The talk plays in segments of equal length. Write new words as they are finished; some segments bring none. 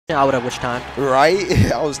I would have witch time.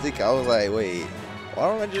 Right? I was thinking, I was like, wait, why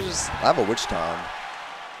don't I just have a witch time?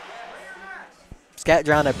 Scat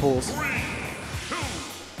drowned at pools.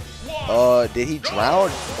 Did he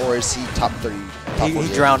drown or is he top 30?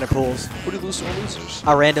 He drowned at pools. Who did he lose to losers?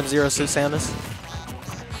 A random Zero Suit Samus.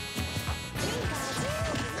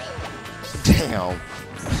 Damn.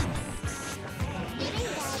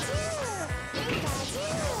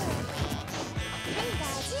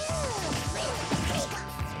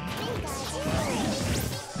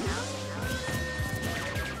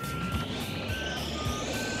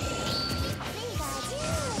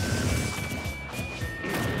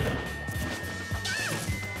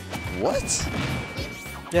 What?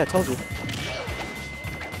 Yeah, I told you.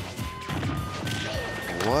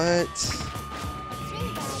 What?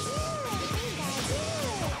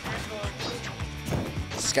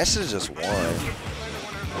 Sketch should have just won.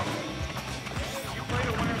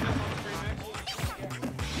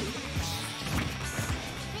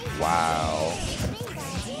 Wow.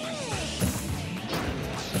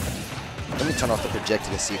 Let me turn off the projector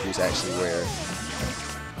to see who's actually where.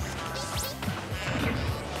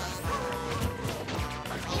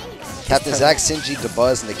 Captain Zach, Sinji,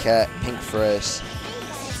 DeBuzz, and the Cat, Pink Fresh,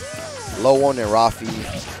 Low-One and Rafi,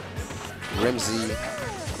 Rimsey.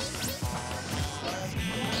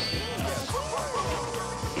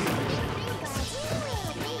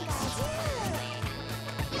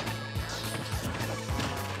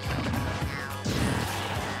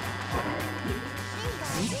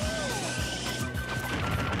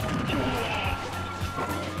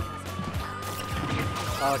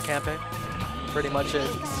 Camping. Pretty much it.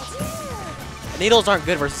 Needles aren't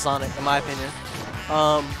good versus Sonic, in my opinion.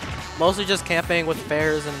 Mostly just camping with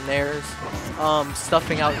fairs and nairs.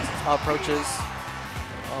 Stuffing out approaches.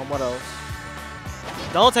 What else?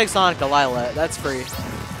 Don't take Sonic to Lilat. That's free.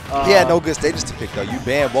 He had no good stages to pick, though. You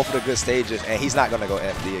banned both of the good stages, and he's not going to go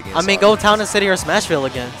FD again. I mean, go Town and City or Smashville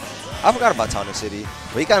again. I forgot about Town and City,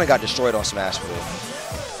 but he kind of got destroyed on Smashville.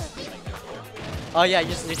 Oh, yeah, you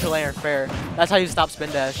just neutral layer fair. That's how you stop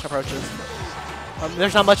spin dash approaches.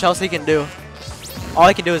 There's not much else he can do. All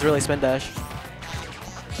he can do is really spin dash.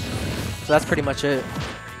 So that's pretty much it.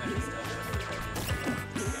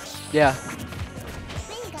 Yeah.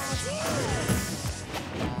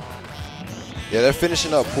 Yeah, they're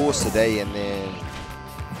finishing up pools today, and then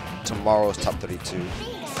tomorrow's top 32.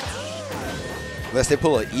 Unless they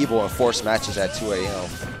pull an Evo and force matches at 2 a.m.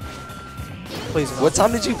 Please no. What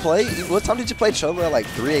time did you play? What time did you play Chola at like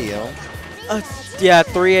 3 a.m.? Yeah,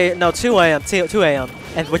 3 a.m. No, 2 a.m. 2 a.m.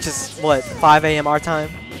 And which is what, 5 a.m. our time?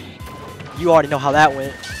 You already know how that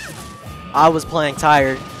went. I was playing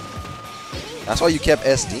tired. That's why you kept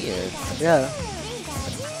SDing. Yeah.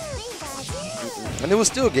 And it was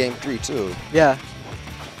still game 3 too. Yeah.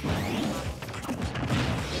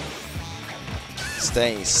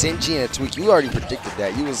 Staying Sinji and a Tweak. You already predicted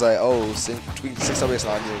that. You was like, oh, Tweak 6WX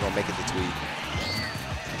not even gonna make it to Tweak.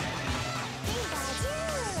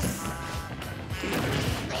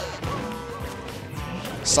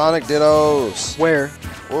 Sonic Dittos. Where?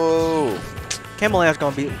 Whoa. Camelan's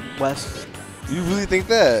gonna beat West. You really think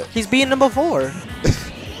that? He's beaten him before.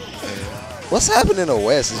 What's happening to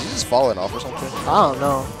West? Is he just falling off or something? I don't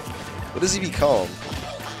know. What does he become?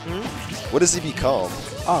 What does he become?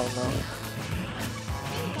 I don't know.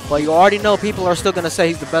 Well, you already know people are still gonna say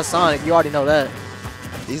he's the best Sonic. You already know that.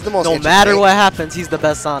 He's the most. No matter what happens, he's the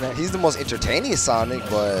best Sonic. He's the most entertaining Sonic,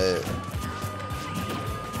 but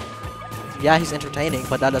yeah, he's entertaining,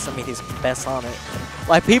 but that doesn't mean he's the best Sonic.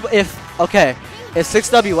 Like people, if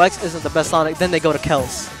 6WX isn't the best Sonic, then they go to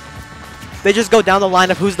Kels. They just go down the line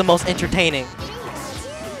of who's the most entertaining.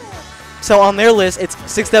 So on their list, it's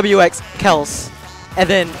 6WX, Kels, and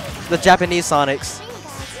then the Japanese Sonics,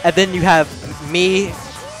 and then you have me,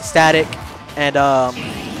 Static, and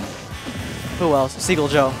who else? Seagull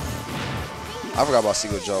Joe. I forgot about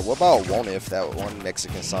Seagull Joe. What about Won't If that one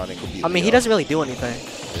Mexican Sonic would be? I mean, he doesn't really do anything.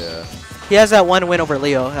 Yeah. He has that one win over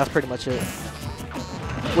Leo. That's pretty much it.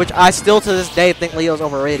 Which I still to this day think Leo's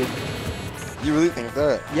overrated. You really think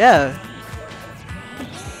that? Yeah.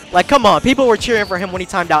 Like, come on. People were cheering for him when he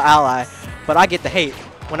timed out Ally, but I get the hate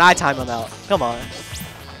when I time him out. Come on.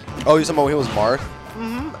 Oh, you're talking about when he was Marth?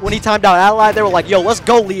 When he timed out Ally, they were like, yo, let's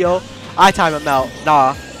go, Leo. I time him out.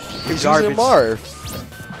 Nah. He's using Marth.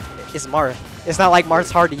 It's Marth. It's not like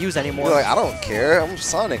Marth's hard to use anymore. You're like, I don't care. I'm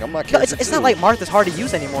Sonic. I'm not caring. No, it's not like Marth is hard to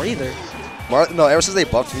use anymore either. Marth, no, ever since they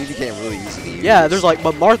buffed him, he became really easy to use. Yeah, there's like,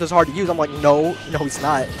 but Marth is hard to use. I'm like, no, he's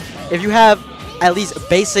not. If you have at least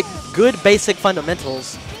good basic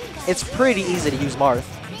fundamentals, it's pretty easy to use Marth.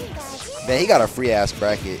 Man, he got a free ass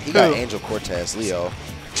bracket. He got Angel Cortez, Leo.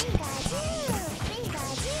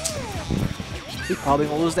 He probably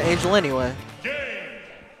gonna lose the Angel anyway.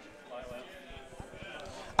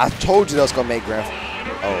 I told you that was gonna make grand.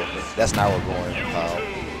 Oh, that's not where we're going.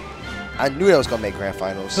 I knew that was gonna make grand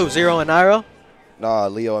finals. Who, Zero and Nairo? Nah,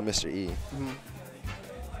 Leo and Mr. E.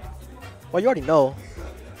 Well, you already know.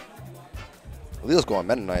 Leo's going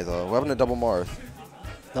Meta Knight though. What happened to Double Marth?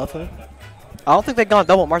 Nothing. I don't think they've gone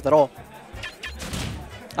double Marth at all.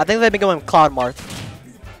 I think they've been going Cloud Marth.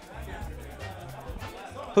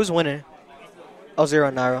 Who's winning? Oh, Zero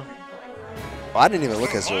and Nairo. Oh, I didn't even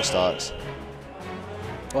look at Zero stocks.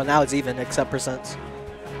 Well, now it's even, except percents.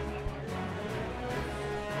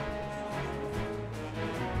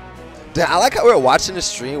 Dude, I like how we're watching the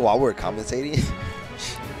stream while we're commentating.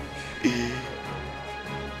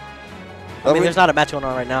 I mean, there's not a match going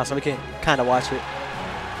on right now, so we can kind of watch it.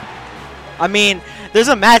 I mean, there's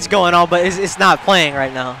a match going on, but it's not playing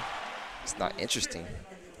right now. It's not interesting.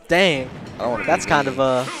 Dang. I don't want to. That's kind of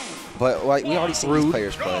But like, we already seen rude. these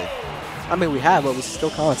players play. I mean, we have, but we still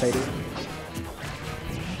commentated.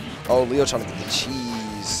 Oh, Leo trying to get the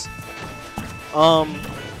cheese.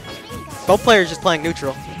 Both players just playing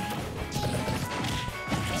neutral.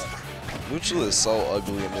 Neutral is so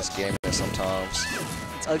ugly in this game sometimes.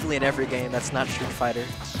 It's ugly in every game that's not Street Fighter.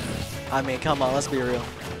 I mean, come on, let's be real.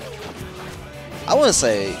 I wouldn't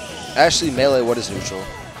say, actually, Melee, what is neutral?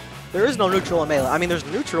 There is no neutral in Melee. I mean, there's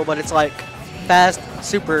neutral, but it's like fast,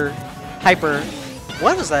 super, hyper.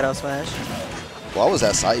 What was that, Smash? What was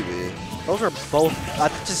that side B? Those were both, I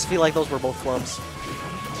just feel like those were both flubs.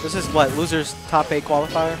 This is what, losers top 8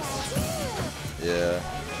 qualifier? Yeah.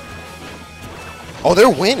 Oh, they're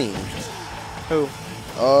winning. Who?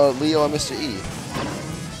 Leo and Mr. E.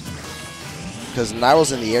 Because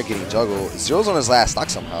Nairo's in the air getting juggled. Zero's on his last stock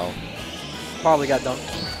somehow. Probably got dunked.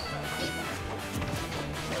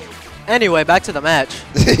 Anyway, back to the match.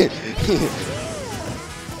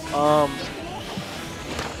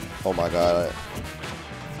 Oh my god.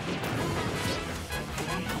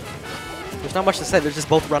 There's not much to say. They're just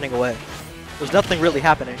both running away. There's nothing really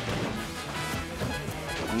happening.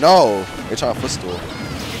 No, they're trying to footstool.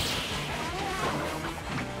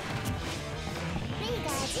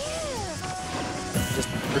 Just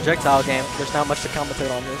projectile game. There's not much to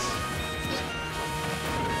commentate on this.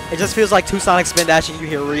 It just feels like two Sonic spin dash and you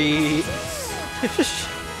hear re. You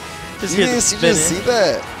didn't see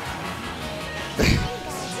that?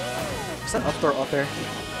 Is that up there? Up there?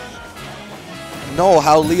 No,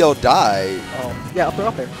 how Leo died. Oh, yeah, up there,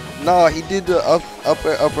 up there. No, he did the up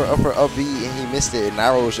B and he missed it. And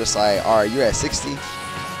Nairo was just like, all right, you're at 60.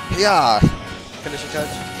 Yeah. Finishing touch.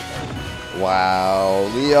 Wow,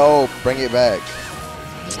 Leo, bring it back.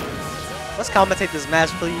 Let's commentate this match,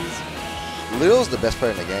 please. Leo's the best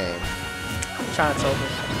player in the game. I'm trying to tell you.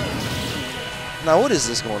 Now, what is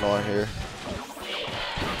this going on here?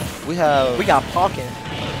 We got Palkin.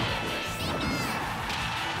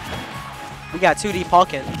 We got 2D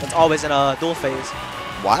Palkin. That's always in a dual phase.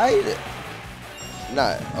 Why?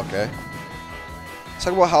 Not okay. Let's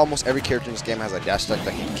talk about how almost every character in this game has a dash attack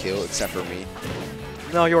that can kill, except for me.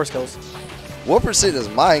 No, yours kills. What percent does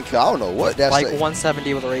mine kill? I don't know what dash like attack.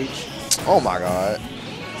 170 with rage. Oh my god.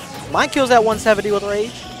 Mine kills at 170 with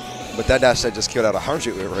rage. But that dash attack just killed at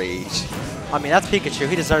 100 with rage. I mean, that's Pikachu.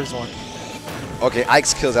 He deserves one. Okay,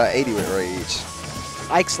 Ike's kills at 80 with rage.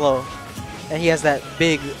 Ike's low. And he has that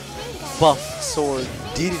big buff sword.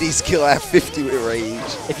 DDD's kill at 50 with rage.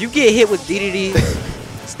 If you get hit with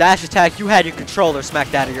DDD's dash attack, you had your controller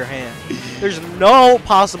smacked out of your hand. There's no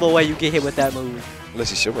possible way you get hit with that move.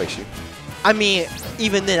 Unless he shield breaks you. I mean,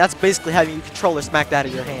 even then, that's basically having your controller smacked out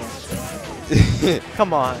of your hand.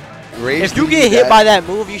 Come on. Rage if you get hit by that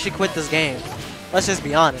move, you should quit this game. Let's just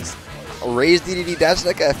be honest. Rage DDD dash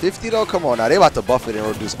attack at 50 though? Come on now. They about to buff it and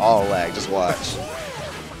reduce all lag. Just watch.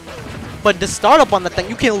 But the startup on the thing,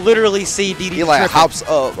 you can literally see DDD He like tripping. hops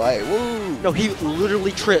up like, woo. No, he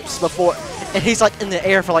literally trips before, and he's like in the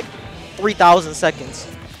air for like 3,000 seconds.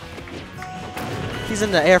 He's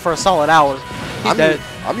in the air for a solid hour. He's dead.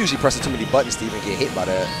 I'm usually pressing too many buttons to even get hit by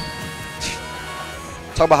that.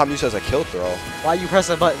 Talk about how Mewtwo has a kill throw. Why you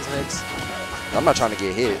pressing buttons, Mix? I'm not trying to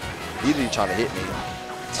get hit. DDD trying to hit me.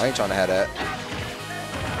 I ain't trying to have that.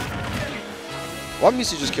 Why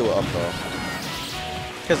Mewtwo just kill it up though?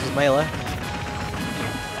 Because it's melee.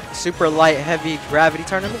 Super light, heavy gravity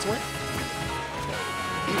tournaments win.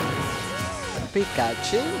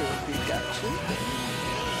 Pikachu.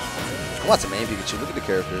 I'm about to main Pikachu. Look at the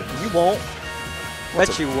character. You won't.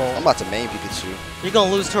 Bet you won't. I'm about to main Pikachu. You're going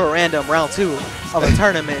to lose to a random round 2 of a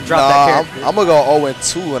tournament and drop that character. I'm going to go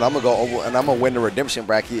 0-2 and I'm going to win the redemption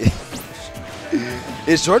bracket.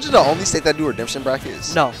 Is Georgia the only state that do redemption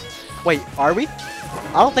brackets? No. Wait, are we?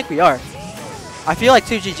 I don't think we are. I feel like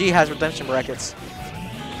 2GG has redemption brackets.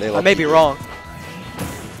 I may be wrong.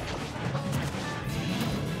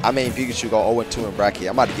 I mean, Pikachu go 0-2 in bracket.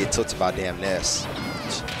 I'm about to get tilted by damn Ness.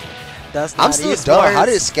 That's I'm still dumb. How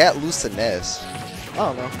did Scat lose to Ness? I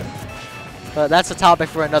don't know. But that's a topic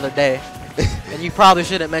for another day. And you probably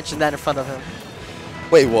shouldn't mention that in front of him.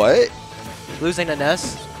 Wait, what? Losing to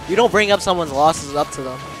Ness? You don't bring up someone's losses up to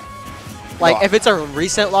them. Like, no, if it's a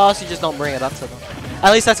recent loss, you just don't bring it up to them.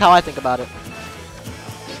 At least that's how I think about it.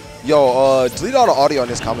 Yo, delete all the audio on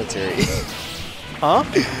this commentary. Huh?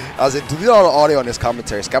 I was like, delete all the audio on this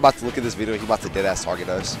commentary. Sky about to look at this video. He about to deadass target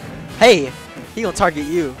us. Hey, he gonna target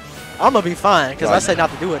you. I'm gonna be fine because I said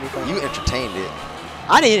not to do anything. You entertained it.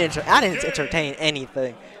 I didn't entertain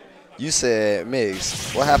anything. You said,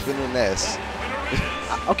 Migs, what happened in this?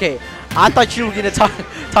 Okay, I thought you were gonna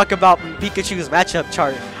talk about Pikachu's matchup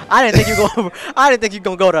chart. I didn't think you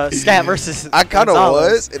gonna go to Scat versus. I kind of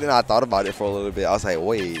was, and then I thought about it for a little bit. I was like,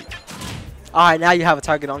 wait. All right, now you have a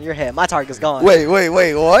target on your head. My target's gone. Wait, what?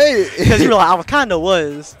 Because you were like, I kind of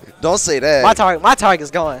was. Don't say that. My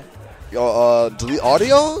target's gone. Yo, delete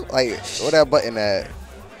audio? Like, what that button at?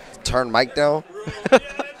 Turn mic down? All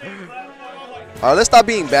right, let's stop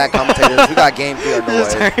being bad commentators. We got game 3 underway.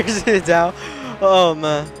 Just turns it down. Oh,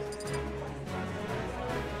 man.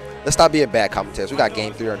 Let's stop being bad commentators. We got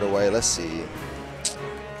game 3 underway. Let's see.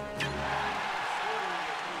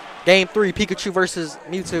 Game 3, Pikachu versus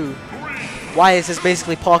Mewtwo. Why is this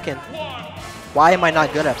basically Palkin? Why am I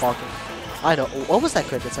not good at Palkin? I know. What was that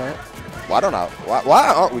quick attack? Well, I don't know. Why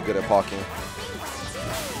aren't we good at Palkin?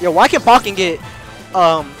 Yo, why can Palkin get,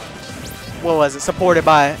 what was it, supported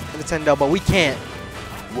by Nintendo, but we can't?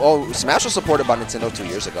 Oh, Smash was supported by Nintendo 2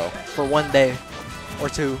 years ago. For 1 day or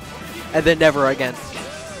 2, and then never again.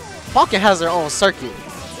 Palkin has their own circuit.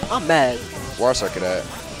 I'm mad. Where our circuit at?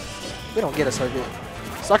 We don't get a circuit.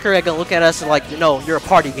 Sakurai gonna look at us and like, you know, you're a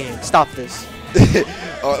party game. Stop this.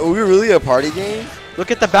 Are we really a party game?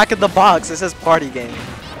 Look at the back of the box. It says party game.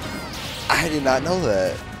 I did not know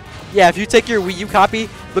that. Yeah, if you take your Wii U copy,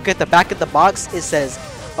 look at the back of the box. It says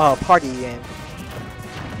party game.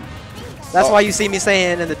 That's why you see me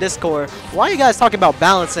saying in the Discord, why are you guys talking about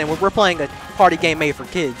balancing when we're playing a party game made for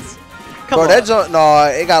kids? Come on. That joint, no,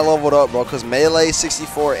 it got leveled up, bro, because Melee,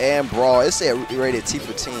 64, and Brawl, it said rated T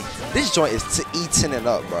for teen. This joint is E10 and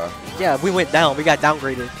up, bro. Yeah, we went down. We got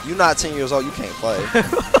downgraded. You not 10 years old, you can't play.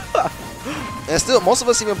 And still, most of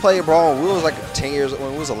us even played Brawl when we was like 10 years,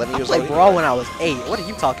 when we was 11 years old. I played Brawl when I was 8. What are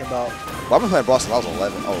you talking about? Well, I've been playing Brawl since I was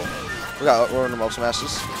 11. Oh, we're in the up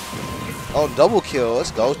smashes. Oh, double kill.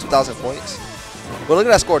 Let's go. 2,000 points. But look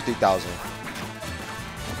at that score, 3,000.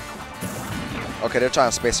 Okay, they're trying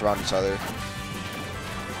to space around each other.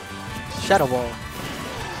 Shadow Ball.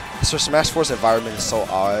 So Smash 4's environment is so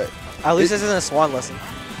odd. At least this isn't a Swan lesson.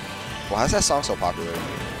 Why is that song so popular?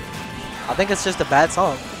 I think it's just a bad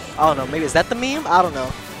song. I don't know. Maybe is that the meme? I don't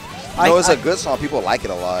know. No, it's a good song. People like it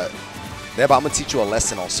a lot. Yeah, but I'm gonna teach you a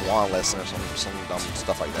lesson on Swan lesson or some dumb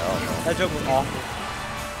stuff like that. I don't know. That joke was awful.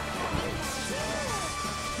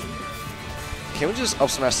 Can we just up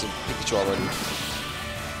smash the Pikachu already?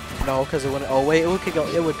 No, because it wouldn't. Oh wait, it could go.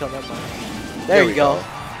 It would come. Never mind. There you go.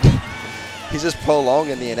 He's just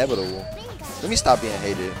prolonging the inevitable. Let me stop being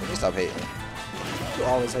hated. Let me stop hating. You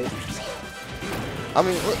always hate. I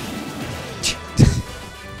mean, look.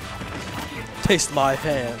 Taste my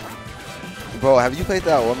hand. Bro, have you played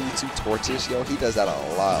that one MewTwo Tortoise? Yo, he does that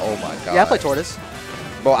a lot. Oh my god. Yeah, I play Tortoise.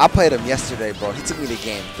 Bro, I played him yesterday, bro. He took me to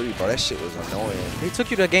game 3, bro. That shit was annoying. He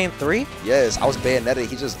took you to game 3? Yes, I was Bayonetta.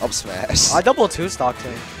 He just up smashed. I double 2-stocked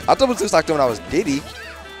him. I double 2-stocked him when I was Diddy.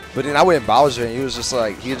 But then I went Bowser and he was just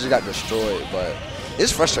like, he just got destroyed. But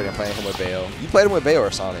it's frustrating playing him with Bayo. You played him with Bayo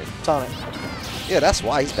or Sonic? Sonic. Yeah, that's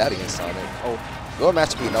why he's bad against Sonic. Oh, go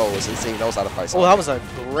match me knows. He knows how to fight Sonic. Oh, that was a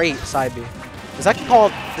great side B. Is that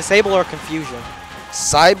called Disable or Confusion?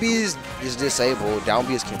 Side B is disabled. Down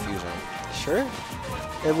B is Confusion. Sure.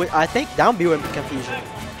 I think down B would be Confusion.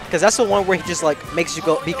 Because that's the one where he just like makes you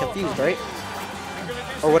go be confused, right?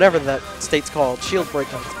 Or whatever that state's called. Shield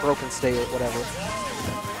broken state or whatever.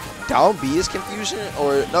 Down B is Confusion?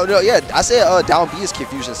 Or no, yeah, I said down B is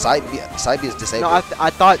Confusion. Side B is disabled. No,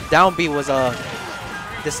 I thought down B was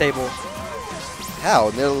disabled.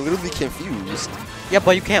 How? They're literally confused. Yeah,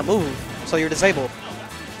 but you can't move, so you're disabled.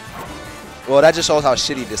 Well, that just shows how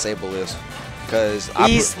shitty disable is. Because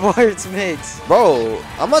esports mix. Bro,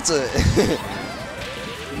 I'm about to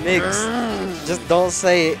mix. Just don't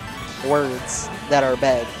say words that are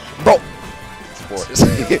bad. Bro. Sports.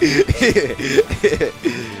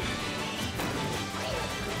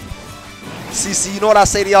 CC, you know what I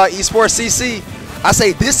say to y'all esports? CC, I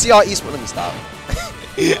say this to y'all esports. Let me stop.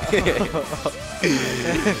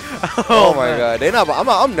 Oh my god. They not.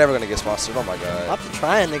 I'm never gonna get sponsored. Oh my god. I'm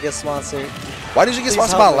trying to get sponsored. Why did you get Please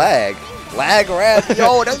sponsored by help me. Lag? Lag Wrath.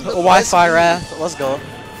 Yo, that's the Wi-Fi best. Wrath. Let's go.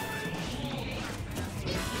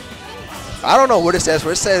 I don't know what it says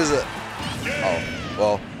for. It says. Oh,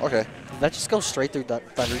 well, okay. That just goes straight through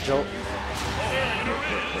Thunder Jolt.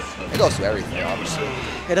 It goes through everything, obviously.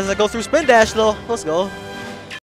 It doesn't go through Spin Dash though. Let's go.